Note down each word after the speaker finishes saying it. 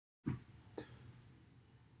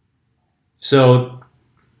So,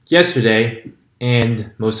 yesterday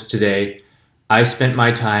and most of today, I spent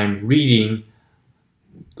my time reading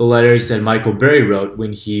the letters that Michael Burry wrote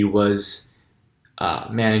when he was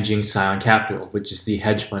managing Scion Capital, which is the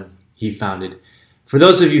hedge fund he founded. For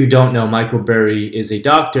those of you who don't know, Michael Burry is a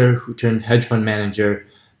doctor who turned hedge fund manager,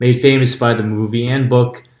 made famous by the movie and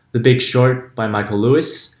book The Big Short by Michael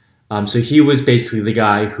Lewis. So he was basically the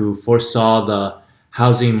guy who foresaw the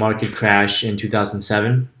housing market crash in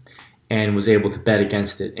 2007 and was able to bet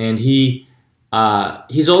against it. And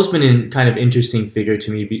he's always been a kind of interesting figure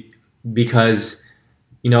to me because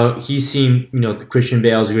he seemed, the Christian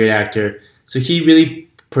Bale is a great actor, so he really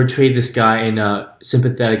portrayed this guy in a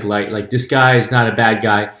sympathetic light. Like, this guy is not a bad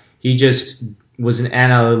guy. He just was an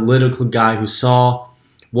analytical guy who saw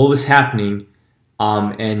what was happening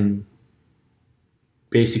and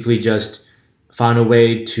basically just found a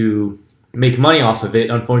way to make money off of it.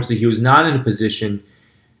 Unfortunately, he was not in a position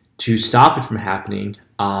to stop it from happening.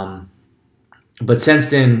 But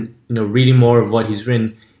since then, reading more of what he's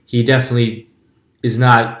written, he definitely is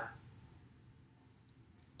not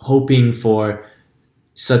hoping for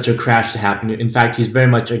such a crash to happen. In fact, he's very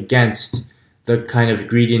much against the kind of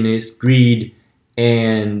greed,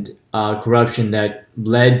 and corruption that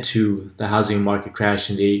led to the housing market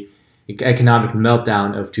crash and the economic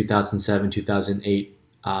meltdown of 2007, 2008,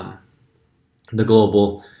 the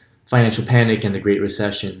global financial panic and the Great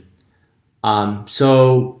Recession.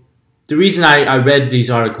 So the reason I read these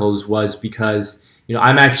articles was because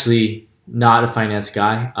I'm actually not a finance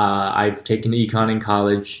guy. I've taken econ in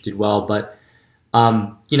college, did well, but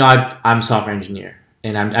I'm a software engineer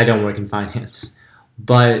and I don't work in finance.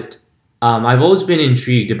 But I've always been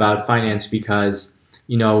intrigued about finance because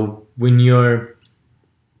when you're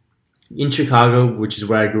in Chicago, which is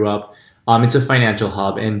where I grew up, it's a financial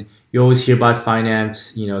hub, and you always hear about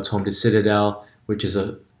finance. It's home to Citadel, which is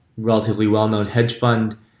a relatively well-known hedge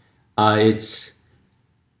fund. I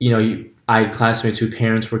had classmates whose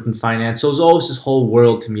parents worked in finance, so it was always this whole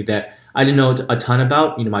world to me that I didn't know a ton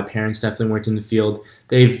about. My parents definitely weren't in the field.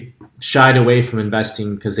 They've shied away from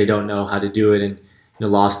investing because they don't know how to do it and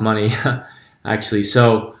lost money, actually.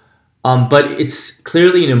 So, but it's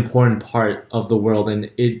clearly an important part of the world, and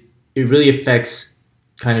it really affects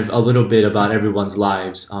kind of a little bit about everyone's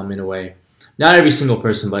lives in a way. Not every single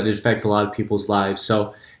person, but it affects a lot of people's lives.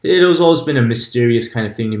 So it has always been a mysterious kind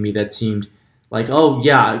of thing to me that seemed like, oh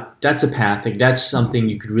yeah, that's a path. Like, that's something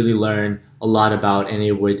you could really learn a lot about, and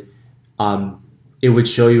it would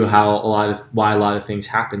show you why a lot of things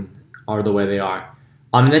happen are the way they are.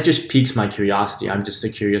 And that just piques my curiosity. I'm just a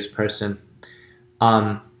curious person.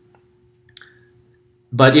 But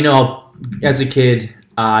as a kid,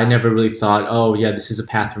 I never really thought, oh yeah, this is a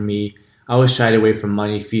path for me. I always shied away from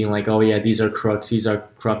money, feeling like, oh yeah, these are crooks, these are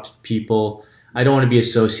corrupt people. I don't want to be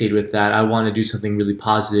associated with that. I want to do something really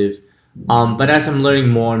positive. But as I'm learning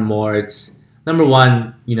more and more, it's, number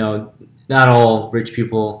one, not all rich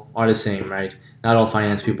people are the same, right? Not all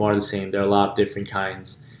finance people are the same. There are a lot of different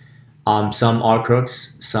kinds. Some are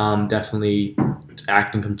crooks. Some definitely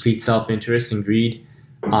act in complete self-interest and greed.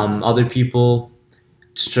 Other people,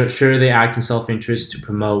 sure, they act in self-interest to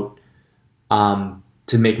promote,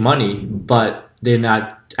 to make money, but they're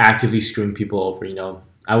not actively screwing people over.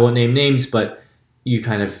 I won't name names, but you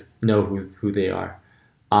kind of know who they are.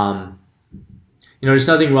 There's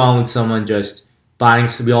nothing wrong with someone just buying.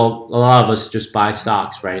 A lot of us just buy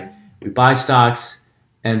stocks, right? We buy stocks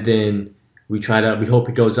and then we hope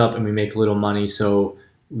it goes up and we make a little money, so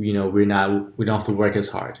we don't have to work as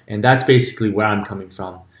hard. And that's basically where I'm coming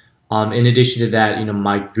from. In addition to that,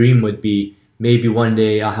 my dream would be maybe one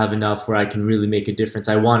day I'll have enough where I can really make a difference.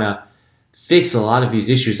 I want to fix a lot of these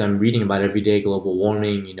issues I'm reading about every day: global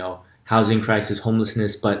warming, housing crisis,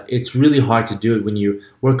 homelessness. But it's really hard to do it when you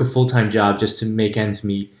work a full-time job just to make ends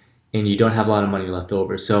meet and you don't have a lot of money left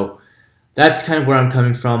over. So that's kind of where I'm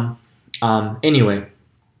coming from. Anyway,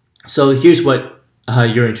 so here's what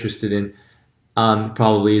you're interested in,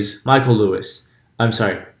 probably, is Michael Lewis. I'm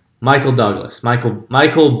sorry, Michael Douglas,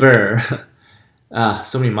 Michael Burr.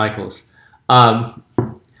 So many Michaels.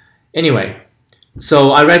 Anyway,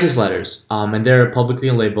 so I read his letters, and they're publicly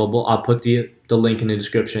available. I'll put the link in the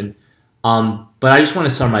description. But I just want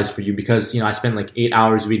to summarize for you because I spent like 8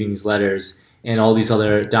 hours reading these letters and all these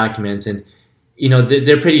other documents, and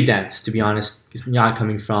they're pretty dense, to be honest. Not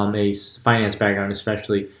coming from a finance background,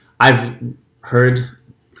 especially. I've heard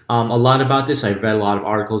a lot about this. I've read a lot of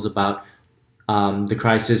articles about the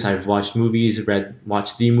crisis. I've watched movies,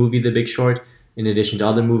 watched the movie The Big Short, in addition to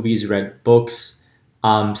other movies, read books,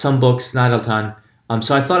 some books, not a ton.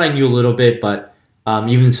 So I thought I knew a little bit, but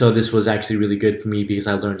even so, this was actually really good for me because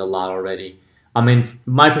I learned a lot already. I mean,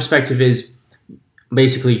 my perspective is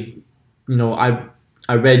basically, I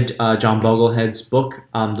read John Boglehead's book,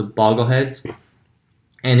 The Bogleheads,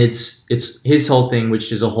 and it's his whole thing,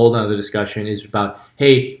 which is a whole other discussion, is about,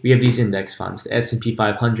 hey, we have these index funds, the S&P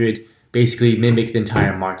 500 basically mimic the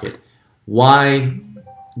entire market. Why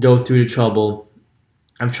go through the trouble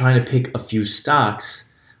of trying to pick a few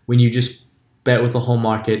stocks when you just bet with the whole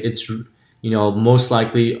market? It's most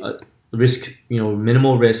likely risk,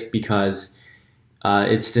 minimal risk, because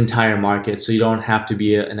it's the entire market, so you don't have to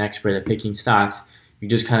be an expert at picking stocks. You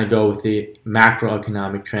just kind of go with the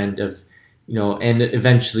macroeconomic trend of, and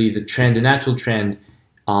eventually the natural trend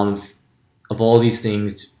of all these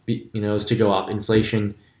things, is to go up.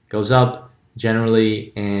 Inflation goes up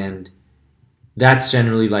generally, and that's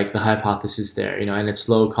generally like the hypothesis there, and it's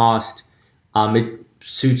low cost. It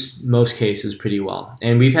suits most cases pretty well.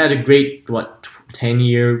 And we've had a great,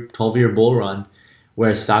 10-year, 12-year bull run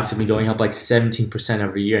where stocks have been going up like 17%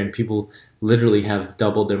 every year, and people literally have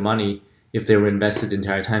doubled their money if they were invested the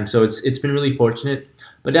entire time. So it's been really fortunate,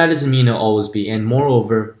 but that doesn't mean it'll always be. And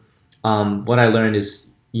moreover, what I learned is,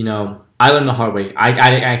 I learned the hard way.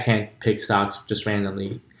 I can't pick stocks just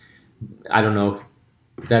randomly. I don't know.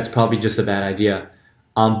 That's probably just a bad idea.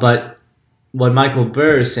 But what Michael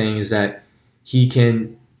Burr is saying is that he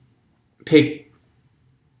can pick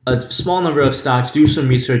a small number of stocks, do some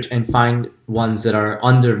research, and find ones that are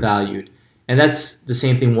undervalued. And that's the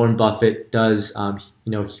same thing Warren Buffett does.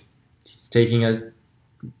 He's taking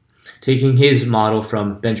his model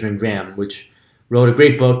from Benjamin Graham, which wrote a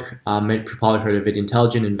great book. You've probably heard of it,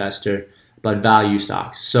 Intelligent Investor, about value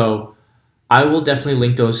stocks. So I will definitely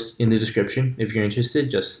link those in the description. If you're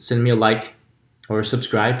interested, just send me a like or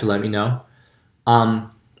subscribe to let me know.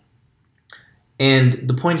 And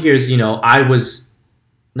the point here is, I was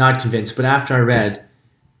not convinced, but after I read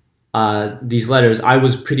these letters, I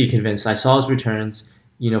was pretty convinced. I saw his returns,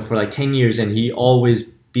 for like 10 years, and he always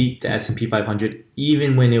beat the S&P 500,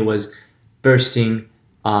 even when it was bursting.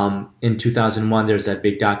 In 2001, there was that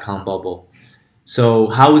big dot-com bubble. So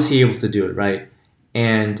how was he able to do it, right?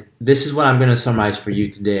 And this is what I'm going to summarize for you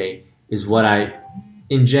today, is what I,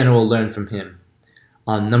 in general, learned from him.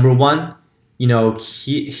 Number one,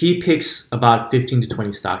 he picks about 15 to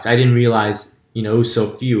 20 stocks. I didn't realize, it was so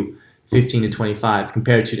few, 15 to 25,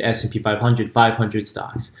 compared to the S&P 500, 500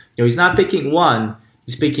 stocks. He's not picking one,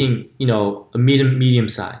 he's picking, a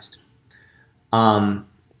medium-sized.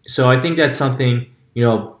 So I think that's something,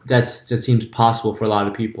 that seems possible for a lot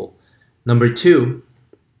of people. Number two,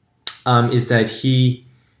 is that he,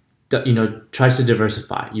 tries to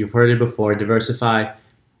diversify. You've heard it before. Diversify,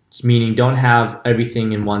 meaning don't have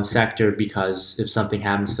everything in one sector, because if something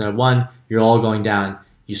happens to that one, you're all going down.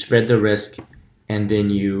 You spread the risk, and then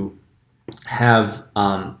you have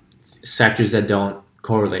sectors that don't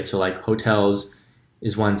correlate. So like hotels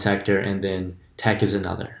is one sector, and then tech is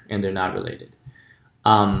another, and they're not related.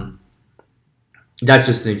 That's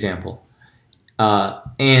just an example.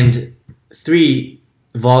 And three,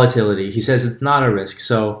 volatility. He says it's not a risk.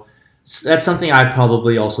 So that's something I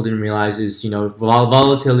probably also didn't realize is,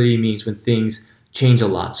 volatility means when things change a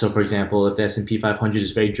lot. So for example, if the S&P 500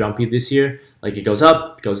 is very jumpy this year, like it goes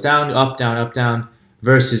up, goes down, up, down, up, down,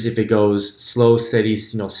 versus if it goes slow, steady,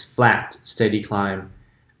 flat, steady climb.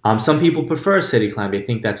 Some people prefer steady climb. They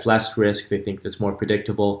think that's less risk. They think that's more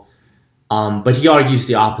predictable. But he argues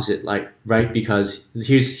the opposite, right? Because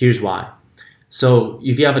here's why. So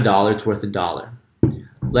if you have $1, it's worth $1.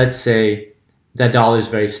 Let's say that dollar is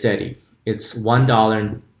very steady. It's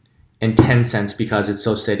 $1.10 because it's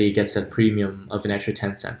so steady. It gets that premium of an extra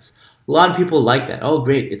 10 cents. A lot of people like that. Oh,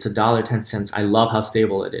 great! It's $1.10. I love how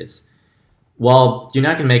stable it is. Well, you're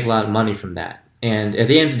not going to make a lot of money from that. And at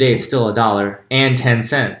the end of the day, it's still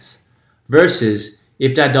 $1.10. Versus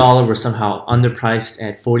if that dollar were somehow underpriced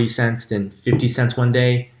at 40 cents, then 50 cents one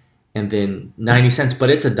day, and then 90 cents, but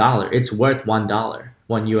it's $1. It's worth $1,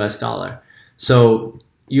 $1. So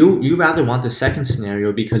you rather want the second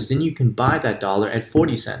scenario, because then you can buy that dollar at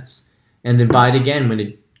 40 cents and then buy it again when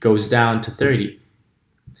it goes down to 30.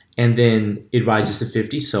 And then it rises to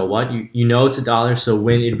 50. So what? You know it's $1. So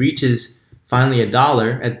when it reaches finally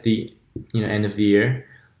 $1 at the end of the year,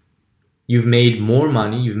 you've made more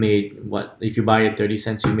money. You've made what? If you buy it at 30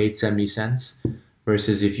 cents, you made 70 cents.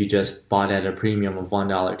 Versus if you just bought at a premium of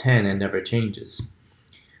 $1.10 and never changes.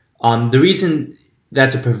 The reason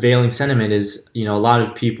that's a prevailing sentiment is, a lot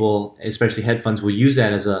of people, especially hedge funds, will use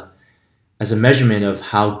that as a measurement of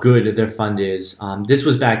how good their fund is. This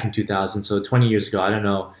was back in 2000, so 20 years ago. I don't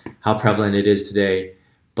know how prevalent it is today,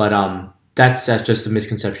 but that's just a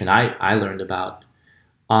misconception I learned about.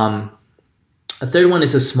 A third one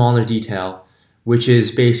is a smaller detail, which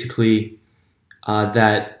is basically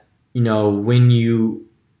that when you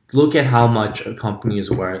look at how much a company is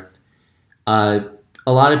worth, uh,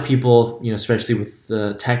 a lot of people, especially with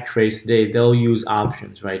the tech craze today, they'll use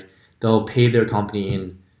options, right? They'll pay their company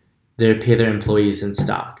in, they pay their employees in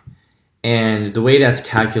stock, and the way that's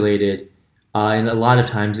calculated, and a lot of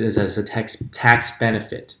times is as a tax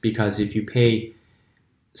benefit, because if you pay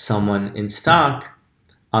someone in stock,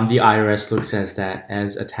 the IRS looks at that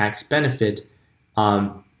as a tax benefit.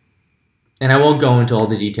 Um, and I won't go into all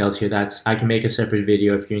the details here. I can make a separate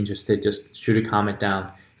video if you're interested. Just shoot a comment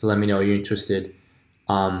down to let me know you're interested,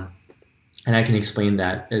 um, and I can explain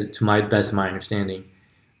that to my best of my understanding.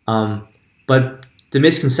 But the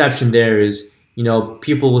misconception there is,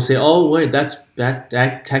 people will say, "Oh, wait, that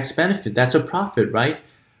tax benefit. That's a profit, right?"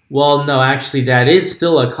 Well, no, actually, that is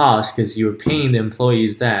still a cost because you're paying the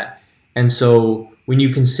employees that. And so when you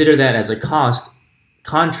consider that as a cost,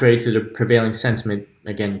 contrary to the prevailing sentiment,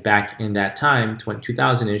 again, back in that time,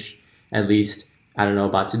 2000-ish, at least, I don't know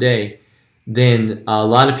about today, then a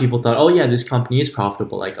lot of people thought, oh yeah, this company is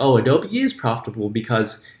profitable. Like, oh, Adobe is profitable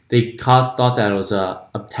because they thought that it was a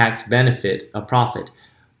tax benefit, a profit,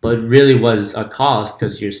 but really was a cost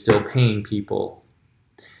because you're still paying people.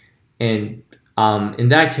 And in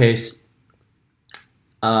that case,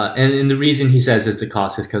 and the reason he says it's a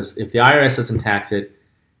cost is because if the IRS doesn't tax it,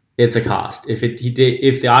 it's a cost. If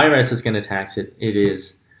the IRS is going to tax it, it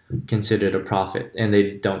is considered a profit, and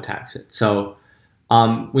they don't tax it. So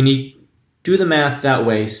when you do the math that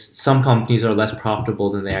way, some companies are less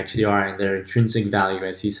profitable than they actually are, and their intrinsic value,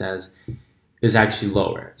 as he says, is actually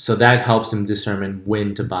lower. So that helps him determine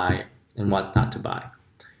when to buy and what not to buy.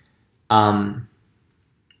 And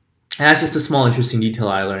that's just a small interesting detail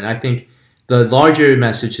I learned. I think the larger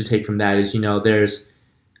message to take from that is,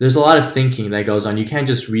 there's a lot of thinking that goes on. You can't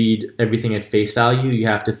just read everything at face value. You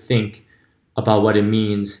have to think about what it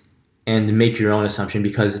means and make your own assumption,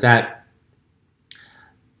 because that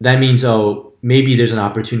means, oh, maybe there's an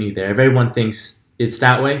opportunity there. If everyone thinks it's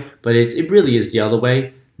that way, but it really is the other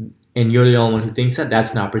way, and you're the only one who thinks that,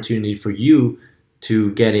 that's an opportunity for you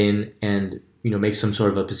to get in and make some sort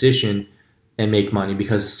of a position and make money,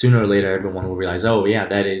 because sooner or later everyone will realize, oh yeah,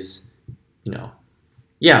 that is,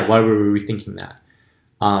 yeah, why were we thinking that?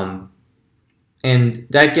 And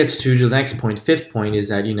that gets to the next point. Fifth point is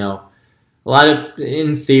that, a lot of,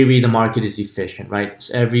 in theory, the market is efficient, right?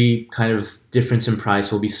 So every kind of difference in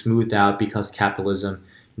price will be smoothed out because capitalism,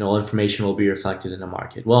 information will be reflected in the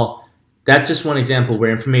market. Well, that's just one example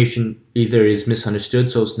where information either is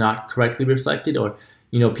misunderstood, so it's not correctly reflected, or,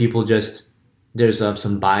 people just, there's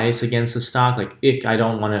some bias against the stock, like, I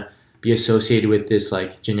don't want to be associated with this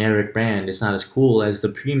like generic brand. It's not as cool as the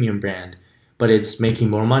premium brand, but it's making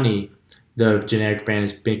more money. The generic brand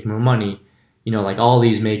is making more money. Like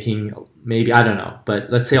Aldi's making, maybe, I don't know, but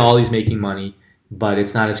let's say Aldi's making money, but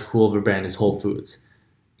it's not as cool of a brand as Whole Foods,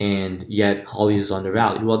 and yet Aldi's is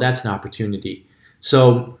undervalued. Well, that's an opportunity.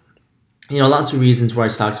 So, lots of reasons why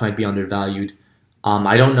stocks might be undervalued.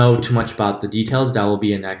 I don't know too much about the details. That will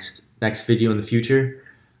be a next video in the future.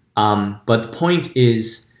 But the point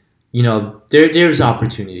is, there's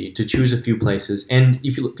opportunity to choose a few places. And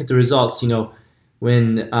if you look at the results,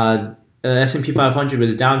 when S&P 500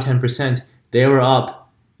 was down 10%, they were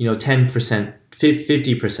up, 10%,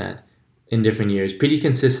 50% in different years, pretty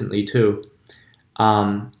consistently too.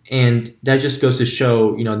 And that just goes to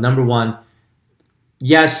show, number one,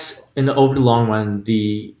 yes, over the long run,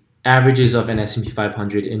 the averages of an S&P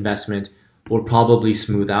 500 investment will probably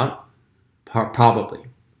smooth out, probably.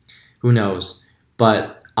 Who knows?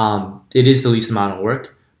 But it is the least amount of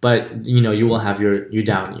work, but you will have your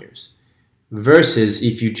down years. Versus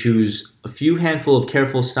if you choose a few handful of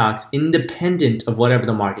careful stocks independent of whatever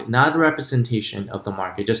the market, not a representation of the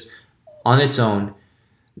market, just on its own,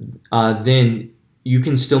 then you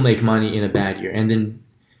can still make money in a bad year. And then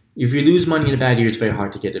if you lose money in a bad year, it's very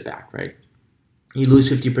hard to get it back, right? You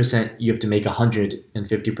lose 50%, you have to make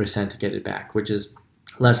 150% to get it back, which is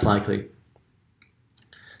less likely.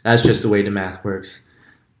 That's just the way the math works.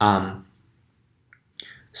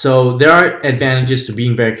 So there are advantages to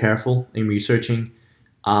being very careful in researching.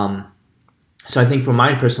 So I think for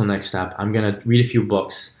my personal next step, I'm gonna read a few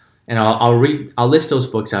books, and I'll list those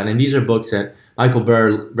books out. And these are books that Michael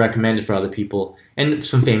Burr recommended for other people, and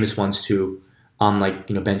some famous ones too, like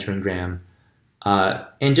Benjamin Graham.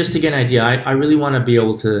 And just to get an idea, I really want to be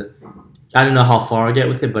able to, I don't know how far I'll get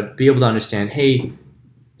with it, but be able to understand, hey,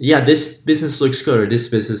 yeah, this business looks good, or this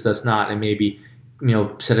business does not, and maybe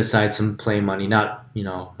set aside some play money, not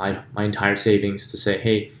my entire savings, to say,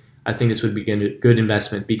 hey, I think this would be a good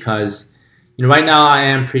investment, because right now I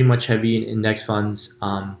am pretty much heavy in index funds.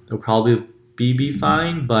 It'll probably be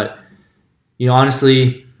fine, but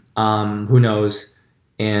honestly, Who knows?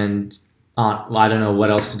 And well, I don't know what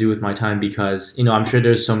else to do with my time because I'm sure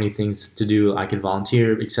there's so many things to do. I could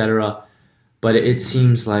volunteer, etc. But it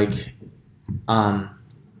seems like um,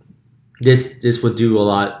 this would do a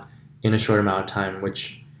lot in a short amount of time,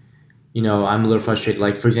 which I'm a little frustrated.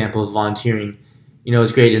 Like for example, volunteering,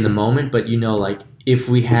 it's great in the moment, but like if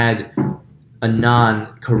we had a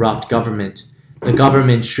non-corrupt government, the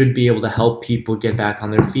government should be able to help people get back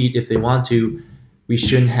on their feet if they want to. We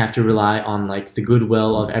shouldn't have to rely on like the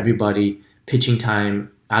goodwill of everybody pitching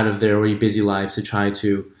time out of their already busy lives to try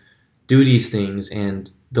to do these things.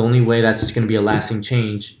 And the only way that's going to be a lasting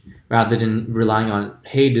change, rather than relying on,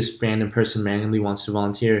 hey, this random person randomly wants to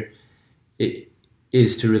volunteer, it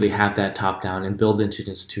is to really have that top down and build into the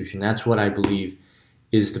institution. That's what I believe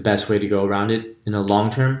is the best way to go around it in a long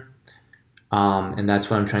term. And that's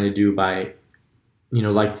what I'm trying to do by,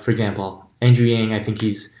 like for example, Andrew Yang. I think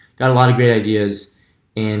he's got a lot of great ideas,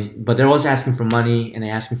 but they're always asking for money and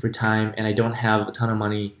they're asking for time, and I don't have a ton of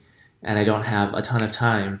money, and I don't have a ton of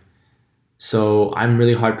time. So I'm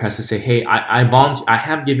really hard pressed to say, hey, I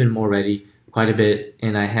have given already quite a bit,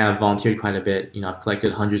 and I have volunteered quite a bit. I've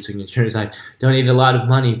collected hundreds of signatures. I've donated a lot of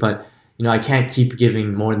money, but I can't keep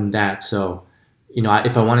giving more than that. So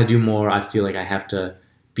if I want to do more, I feel like I have to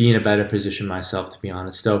be in a better position myself, to be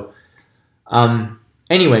honest. So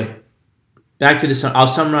anyway, back to the I'll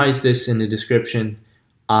summarize this in the description.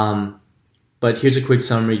 But here's a quick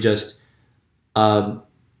summary. Just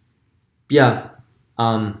yeah.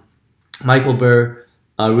 Michael Burr,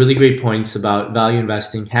 really great points about value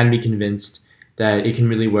investing. Had me convinced that it can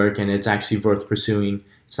really work and it's actually worth pursuing.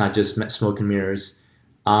 It's not just smoke and mirrors.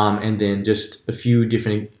 And then just a few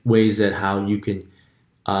different ways that how you can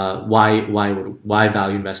why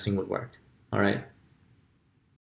value investing would work. All right.